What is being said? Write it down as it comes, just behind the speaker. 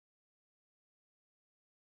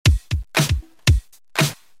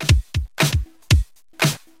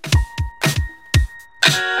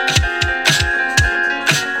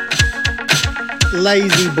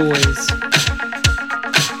lazy boys.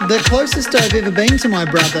 The closest I've ever been to my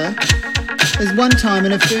brother is one time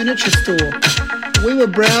in a furniture store. We were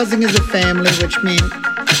browsing as a family, which meant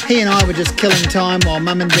he and I were just killing time while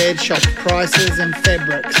Mum and Dad shopped prices and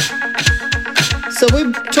fabrics. So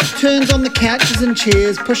we took turns on the couches and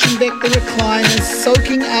chairs, pushing back the recliners,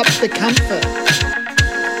 soaking up the comfort.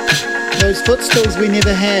 Those footstools we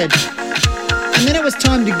never had. And then it was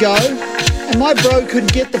time to go, and my bro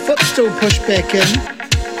couldn't get the footstool pushed back in,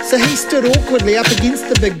 so he stood awkwardly up against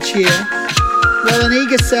the big chair, while an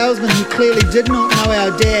eager salesman who clearly did not know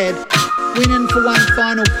our dad went in for one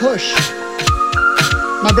final push.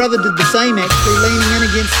 My brother did the same, actually, leaning in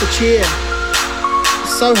against the chair,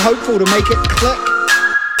 so hopeful to make it click,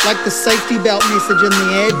 like the safety belt message in the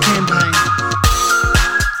ad campaign.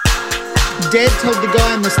 Dad told the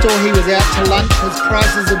guy in the store he was out to lunch, his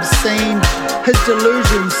prices obscene, his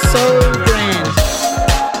delusions so grand.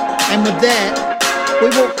 And with that, we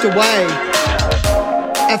walked away,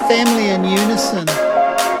 a family in unison.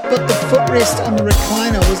 But the footrest on the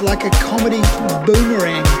recliner was like a comedy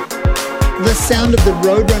boomerang, the sound of the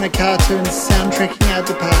Roadrunner cartoons soundtracking our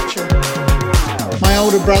departure. My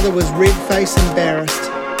older brother was red-faced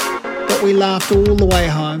embarrassed, but we laughed all the way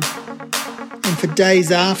home, and for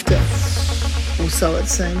days after, or so it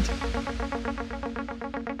seemed.